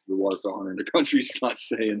that the waterfowl hunter in the country's not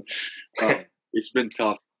saying. It's been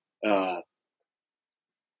tough.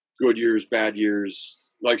 Good years, bad years.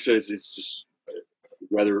 Like I said, it's just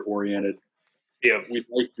weather oriented. Yeah, we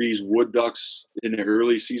like these wood ducks in the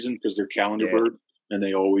early season because they're calendar bird and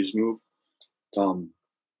they always move.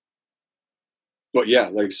 But yeah,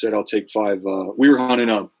 like I said, I'll take 5. We were hunting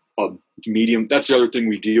a medium. That's the other thing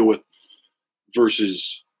we deal with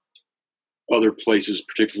versus other places,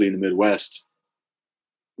 particularly in the Midwest.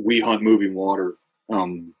 We hunt moving water,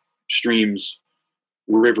 streams,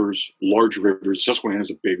 rivers, large rivers. Susquehanna is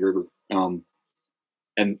a big river, and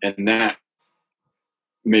that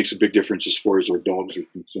makes a big difference as far as our dogs are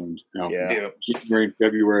concerned. January and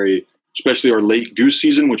February, especially our late goose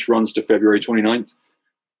season, which runs to February 29th,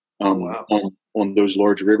 on those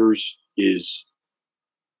large rivers it's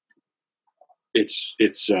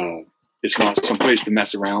not some place to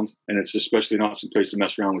mess around, and it's especially not some place to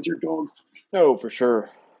mess around with your dog. No, for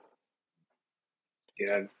sure.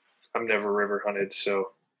 Yeah, I've never river hunted,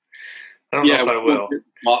 so I don't know if I will.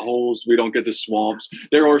 Potholes, we don't get the swamps.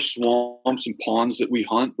 There are swamps and ponds that we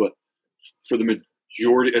hunt, but for the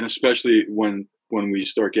majority, and especially when we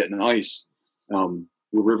start getting ice, we're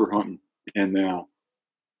river hunting, and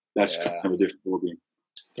that's kind of a different ballgame.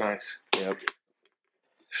 Nice. Yep.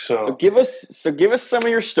 So give us some of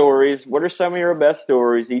your stories. What are some of your best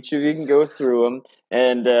stories? Each of you can go through them,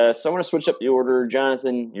 and so I'm going to switch up the order.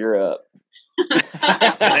 Jonathan, you're up.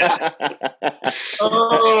 I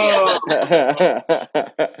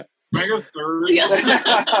go third.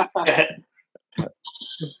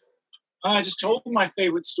 I just told my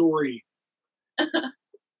favorite story. The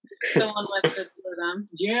one with them.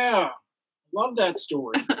 Yeah, love that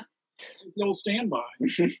story. It's the old standby.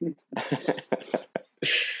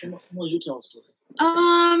 Well, you tell a story.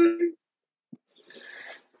 I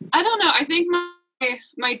don't know. I think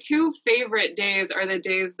my 2 favorite days are the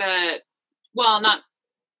days that,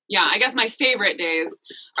 I guess my favorite days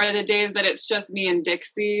are the days that it's just me and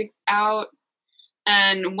Dixie out,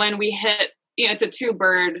 and when we hit, it's a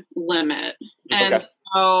 2-bird limit, and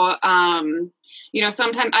so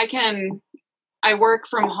sometimes I work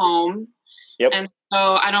from home, and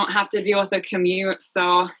so I don't have to deal with a commute. So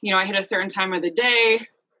I hit a certain time of the day,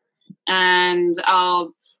 and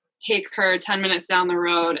I'll take her 10 minutes down the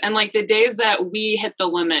road, and like the days that we hit the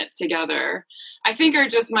limit together, I think are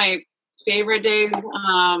just my favorite days.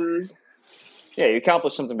 You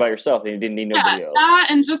accomplished something by yourself and you didn't need nobody else. That,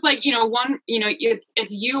 and just like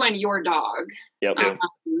it's you and your dog. Yep.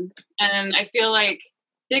 And I feel like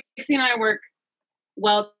Dixie and I work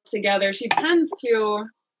well together. She tends to,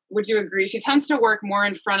 would you agree? She tends to work more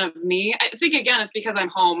in front of me. I think again it's because I'm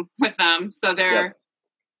home with them, so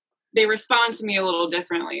they respond to me a little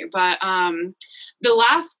differently. But the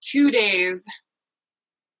last 2 days,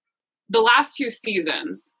 the last 2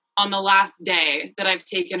 seasons, on the last day that I've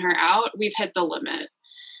taken her out, we've hit the limit.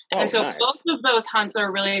 And so both of those hunts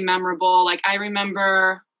are really memorable. Like I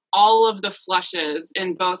remember all of the flushes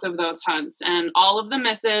in both of those hunts, and all of the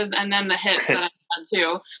misses, and then the hits that I had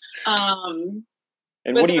too.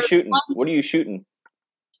 And what are you shooting? What are you shooting?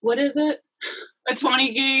 What is it? A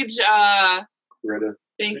 20 gauge. Greta.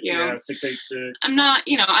 Thank you. Yeah, 6.86. I'm not,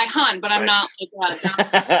 I hunt, but I'm not like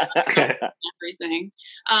everything.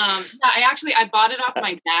 I bought it off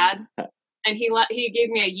my dad, and he gave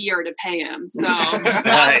me a year to pay him. So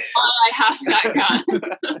that's why I have that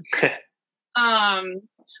gun.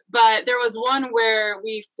 But there was one where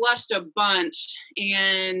we flushed a bunch,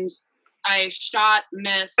 and I shot,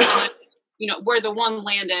 missed, and where the one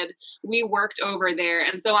landed, we worked over there.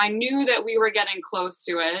 And so I knew that we were getting close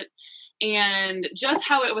to it. And just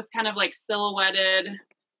how it was kind of like silhouetted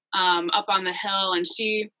up on the hill, and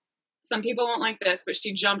some people won't like this, but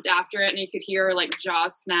she jumped after it, and you could hear her like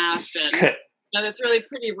jaws snap, and this really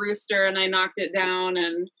pretty rooster, and I knocked it down,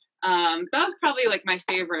 and that was probably like my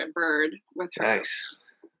favorite bird with her. Nice.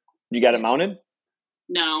 You got it mounted?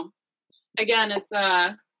 No. Again, it's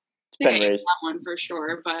I think I ate that one for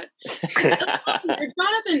sure, but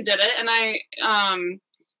Jonathan did it, and I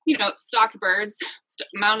stocked birds,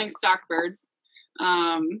 mounting stock birds.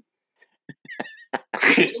 Are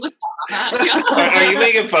you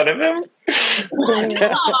making fun of him?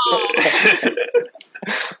 No.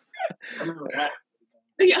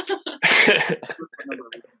 Yeah.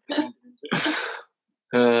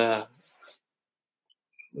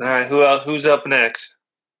 All right, who's up next?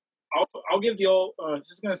 I'll give the old.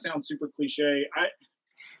 This is going to sound super cliche. I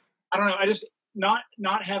don't know. not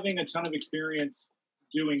having a ton of experience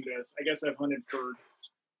doing this. I guess I've hunted for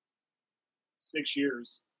 6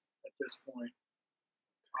 years at this point.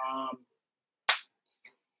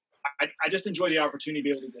 I just enjoy the opportunity to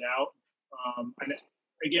be able to get out. And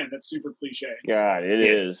again, that's super cliche. God, it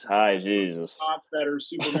is. Hi, Jesus. Spots that are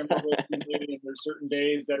super memorable, and there's certain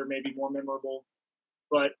days that are maybe more memorable.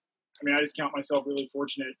 But I mean, I just count myself really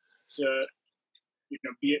fortunate to,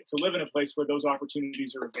 to live in a place where those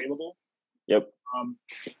opportunities are available. Yep.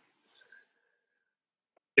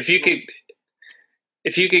 If you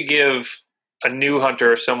could give a new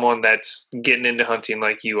hunter or someone that's getting into hunting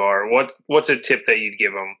like you are, what's a tip that you'd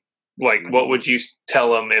give them? Like, what would you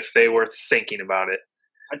tell them if they were thinking about it?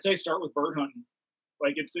 I'd say start with bird hunting.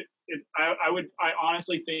 Like I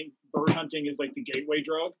honestly think bird hunting is like the gateway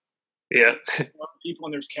drug. Yeah. People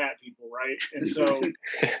and there's cat people, right? And so,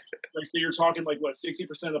 so you're talking like what, 60%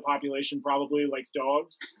 of the population probably likes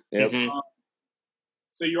dogs. Yep.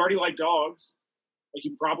 So you already like dogs. Like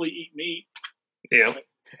you probably eat meat. Yeah. Like,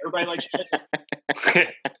 everybody likes chicken.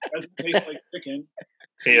 Doesn't taste like chicken.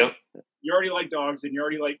 Yeah. You already like dogs and you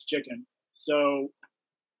already like chicken. So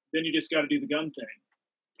then you just got to do the gun thing.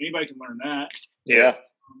 Anybody can learn that. Yeah.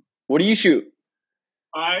 What do you shoot?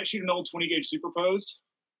 I shoot an old 20 gauge superposed.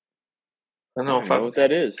 I don't know what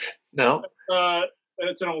that is. No.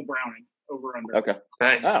 It's an old Browning over under. Okay.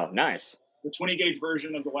 Nice. Oh, nice. The 20 gauge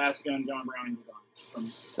version of the last gun John Browning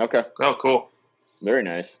designed. Okay. Oh, cool. Very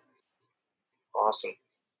nice. Awesome.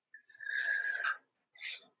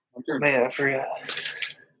 Man, I forgot.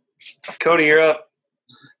 Cody, you're up.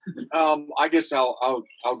 I guess I'll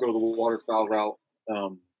go the waterfowl route.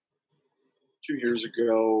 2 years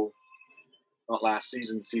ago, not last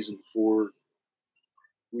season, the season before,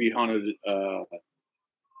 we hunted.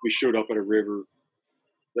 We showed up at a river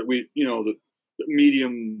that the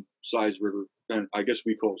medium-sized river, and I guess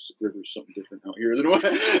we call rivers something different out here than what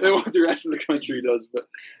the rest of the country does. But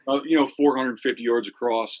 450 yards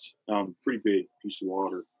across, pretty big piece of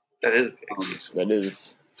water. That is. That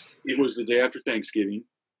is. It was the day after Thanksgiving,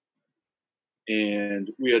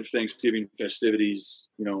 and we had Thanksgiving festivities,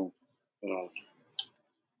 and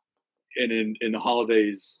in the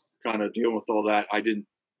holidays, kind of dealing with all that. I didn't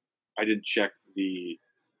check the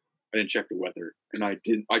weather, and I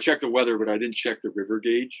checked the weather, but I didn't check the river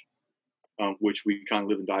gauge, which we kind of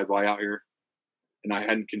live and die by out here. And I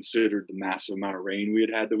hadn't considered the massive amount of rain we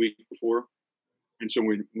had the week before. And so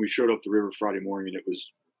when we showed up the river Friday morning, it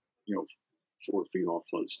was, 4 feet off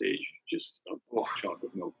flood stage, just a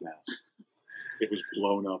chocolate milk mass. It was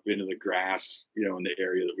blown up into the grass, in the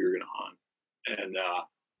area that we were going to hunt. And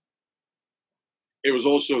it was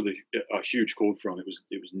also a huge cold front. It was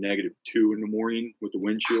 -2 in the morning with the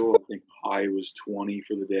wind chill. I think the high was 20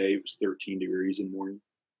 for the day. It was 13 degrees in the morning.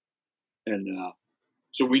 And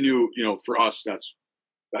so we knew, for us, that's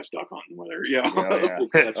duck hunting weather. Yeah.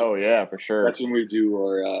 Oh yeah, for sure. That's when we do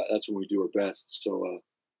our best. So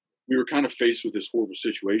we were kind of faced with this horrible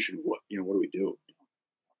situation. What do we do?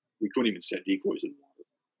 We couldn't even set decoys in the water.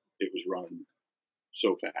 It was running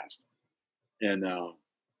so fast. And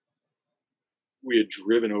we had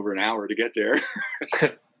driven over an hour to get there.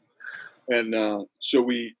 And so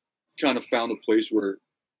we kind of found a place where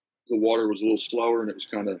the water was a little slower and it was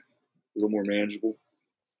kind of a little more manageable.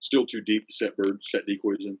 Still too deep to set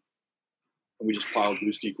decoys in. And we just piled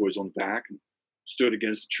loose decoys on the back and stood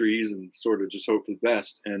against the trees and sort of just hoped for the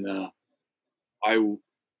best. And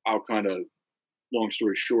I'll kind of, long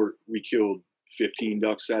story short, we killed 15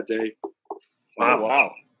 ducks that day.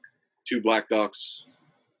 Wow. 2 black ducks,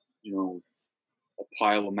 a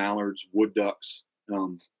pile of mallards, wood ducks.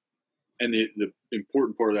 And the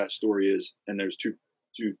important part of that story is, and there's two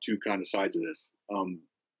kind of sides of this.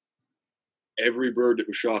 Every bird that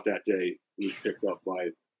was shot that day was picked up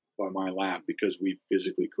by my lab because we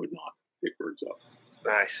physically could not pick birds up.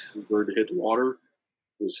 Nice. The bird that hit the water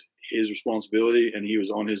was his responsibility, and he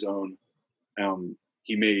was on his own.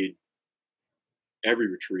 He made every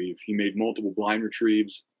retrieve. He made multiple blind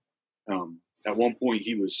retrieves. At one point,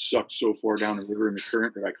 he was sucked so far down the river in the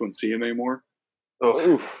current that I couldn't see him anymore.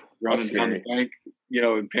 Running down the bank,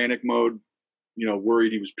 in panic mode,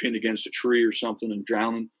 worried he was pinned against a tree or something and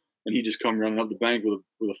drowning. And he just come running up the bank with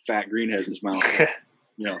a fat greenhead in his mouth.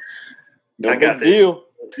 No big deal.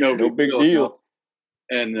 No big deal.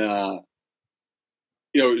 And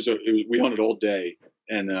it was we hunted all day,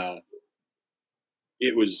 and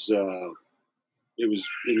it was a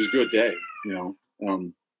good day.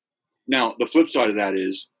 Now the flip side of that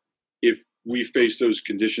is, if we face those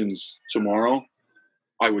conditions tomorrow,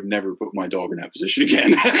 I would never put my dog in that position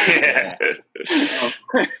again.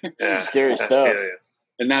 Scary stuff.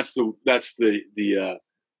 And that's the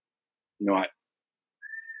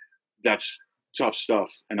that's tough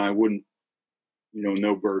stuff. And I wouldn't,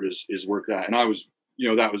 no bird is worth that. And I was,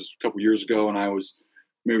 that was a couple years ago, and I was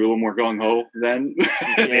maybe a little more gung ho then.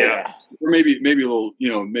 Yeah. Or maybe a little,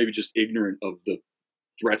 maybe just ignorant of the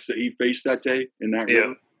threats that he faced that day in that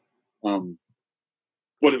river.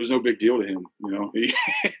 But it was no big deal to him,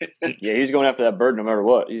 Yeah, he's going after that bird no matter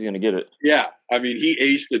what. He's going to get it. Yeah, I mean, he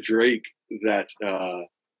aced the drake that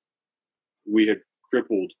we had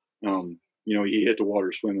crippled. He hit the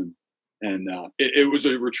water swimming, and it was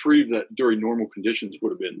a retrieve that during normal conditions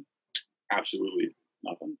would have been absolutely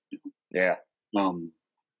nothing. Yeah.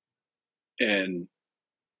 And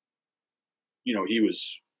he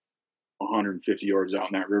was 150 yards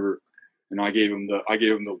out in that river, and I gave him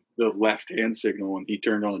the left hand signal, and he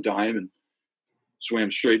turned on a dime and swam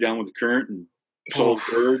straight down with the current and saw the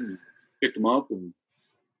bird and picked him up and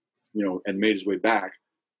and made his way back.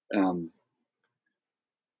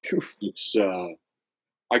 It's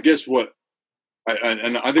I guess what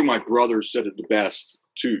I think my brother said it the best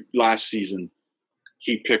too. Last season,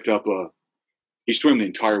 he picked up he swam the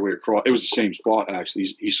entire way across. It was the same spot actually.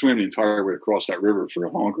 He swam the entire way across that river for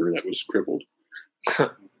a honker that was crippled.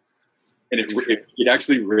 And it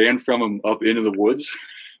actually ran from him up into the woods.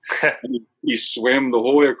 And he swam the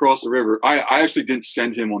whole way across the river. I actually didn't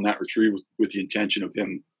send him on that retrieve with the intention of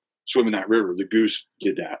him swimming that river. The goose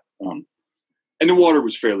did that. And the water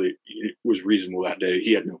was reasonable that day.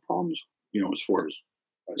 He had no problems, as far as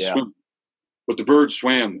swimming. But the bird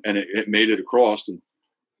swam, and it made it across,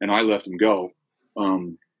 and I let him go.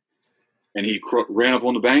 And he ran up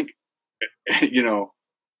on the bank,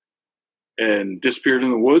 and disappeared in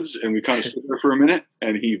the woods, and we kind of stood there for a minute,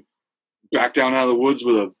 and he backed down out of the woods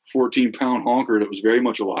with a 14-pound honker that was very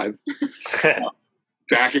much alive,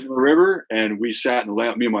 back into the river, and we sat and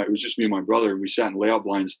it was just me and my brother, and we sat in layout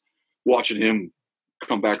blinds watching him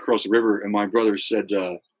come back across the river, and my brother said,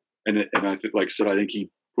 and I think, like I said, I think he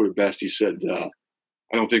put it best, he said,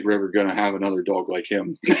 I don't think we're ever going to have another dog like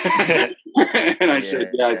him. And I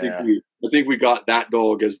said, I think we got that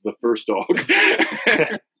dog as the first dog.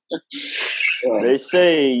 They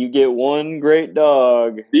say you get one great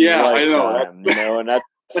dog. Yeah, I know. And that's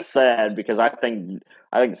sad because I think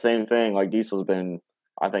the same thing. Like Diesel's been,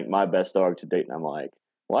 I think, my best dog to date, and I'm like,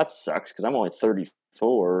 well, that sucks because I'm only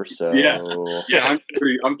 34. So yeah,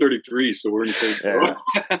 I'm 33, so we're in the same boat.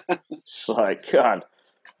 It's like, God.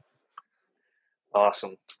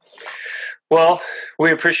 Awesome. Well,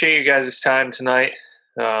 we appreciate you guys' time tonight.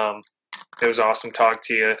 It was awesome talking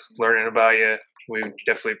to you, learning about you. We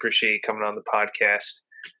definitely appreciate you coming on the podcast.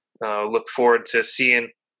 Look forward to seeing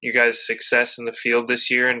you guys' success in the field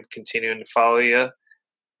this year and continuing to follow you.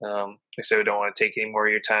 Like I said, we don't want to take any more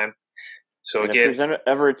of your time. So and again, if there's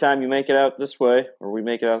ever a time you make it out this way or we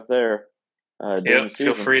make it out there,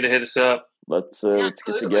 feel free to hit us up. Let's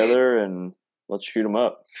get together and let's shoot them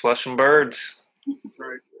up. Flush some birds.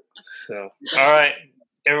 Right. So, all right.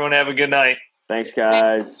 Everyone have a good night. Thanks,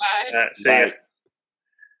 guys. Bye. See ya.